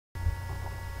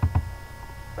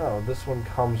Oh, this one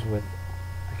comes with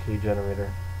a key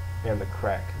generator and the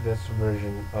crack. This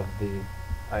version of the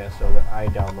ISO that I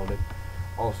downloaded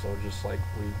also, just like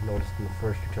we noticed in the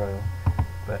first tutorial.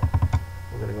 But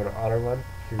we're going to go to auto run.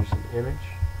 Here's an image.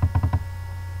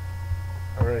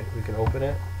 Alright, we can open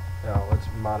it. Now let's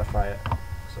modify it.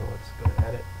 So let's go to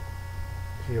edit.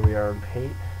 Here we are in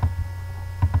paint.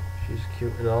 She's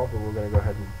cute and all, but we're going to go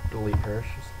ahead and delete her.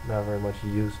 She's not very much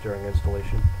used during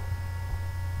installation.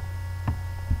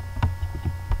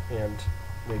 And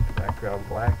make the background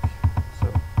black. So,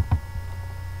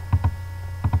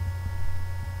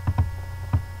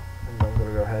 and I'm going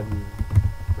to go ahead and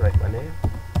write my name.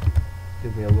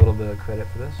 Give me a little bit of credit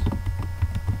for this.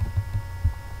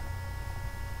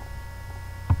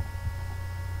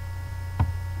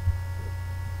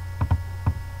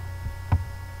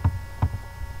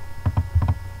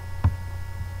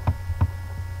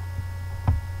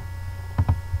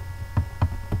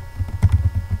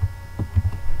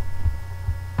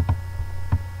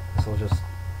 So just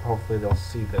hopefully they'll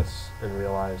see this and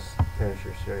realize here's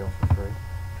your cereal for free.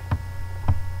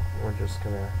 We're just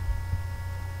gonna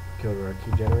go to our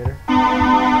key generator,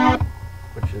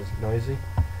 which is noisy,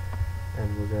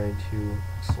 and we're going to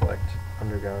select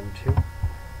underground 2,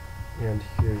 and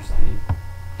here's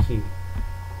the key.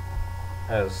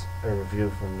 As a review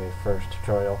from the first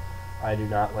tutorial, I do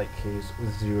not like keys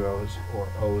with zeros or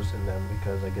O's in them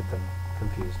because I get them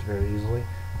confused very easily.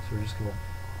 So we're just gonna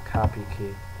copy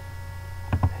key,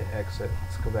 hit exit.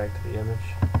 Let's go back to the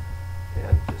image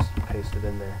and just paste it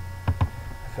in there.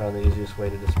 I found the easiest way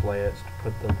to display it is to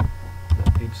put them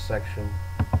in each section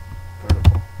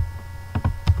vertical.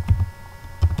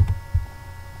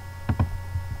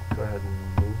 Go ahead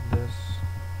and move this.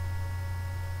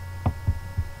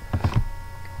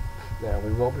 Now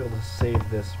we won't be able to save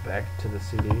this back to the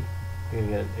CD. You're going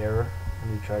to get an error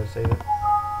when you try to save it.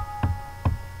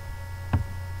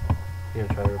 You're going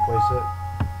to try to replace it.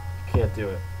 You can't do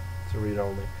it. It's a read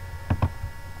only.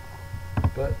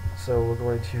 But, so we're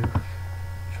going to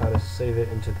try to save it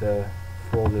into the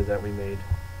folder that we made.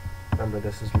 Remember,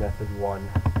 this is method 1.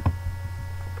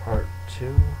 For part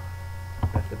 2,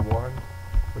 method 1,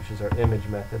 which is our image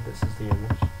method. This is the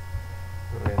image.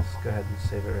 We're going to just go ahead and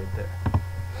save it right there.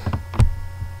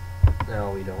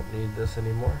 Now we don't need this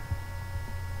anymore.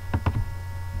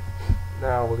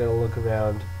 Now we're going to look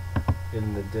around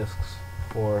in the disks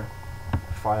for a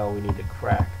file we need to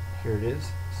crack. Here it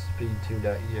is,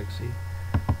 speed2.exe.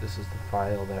 This is the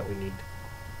file that we need to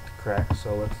crack.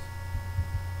 So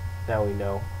now we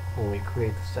know when we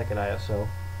create the second ISO,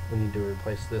 we need to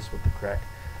replace this with the crack.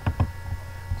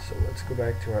 So let's go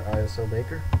back to our ISO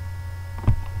maker.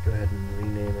 Go ahead and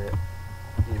rename it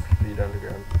Speed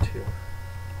Underground 2.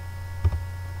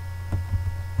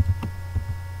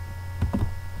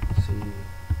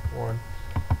 C1,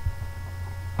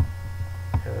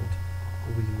 and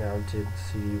we mounted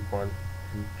CD1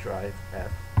 and drive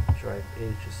F. Drive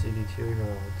H is CD2, even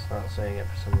though it's not saying it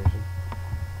for some reason.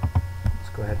 Let's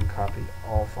go ahead and copy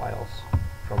all files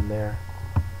from there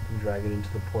and drag it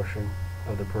into the portion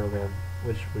of the program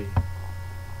which we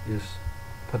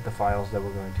put the files that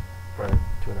we're going to burn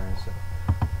to an ISO.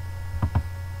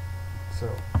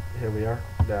 So here we are.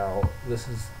 Now this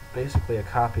is basically a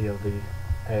copy of the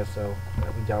ISO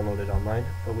that we downloaded online,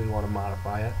 but we want to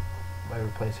modify it by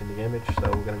replacing the image. So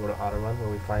we're going to go to auto run where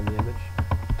we find the image,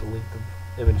 delete the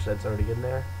image that's already in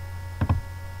there.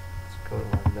 Let's go to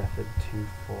our method 2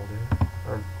 folder,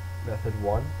 or method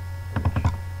 1 image,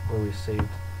 where we saved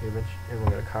the image, and we're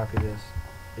going to copy this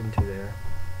into there.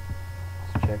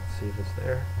 Let's check to see if it's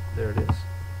there. There it is.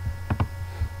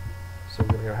 So we're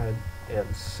going to go ahead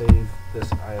and save this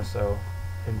ISO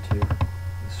into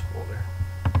this folder.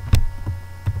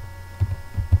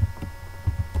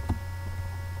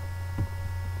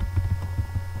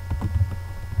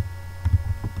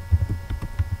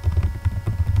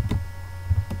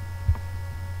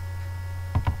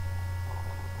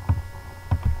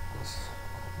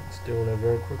 Doing it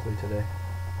very quickly today.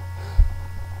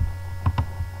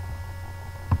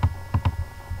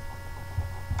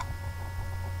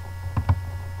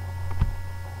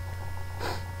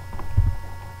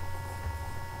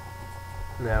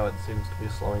 Now it seems to be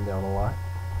slowing down a lot.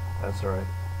 That's alright.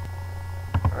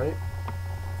 Alright.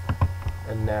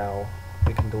 And now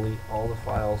we can delete all the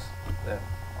files that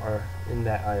are in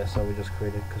that ISO we just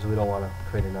created, because we don't want to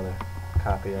create another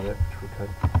copy of it, which we could.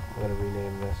 I'm going to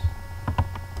rename this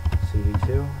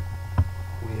CD2.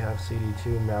 We have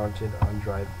CD2 mounted on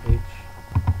drive H.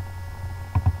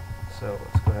 So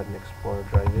let's go ahead and explore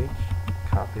drive H.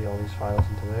 Copy all these files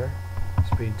into there.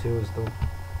 Speed2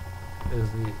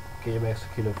 is the game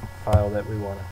executive file that we want to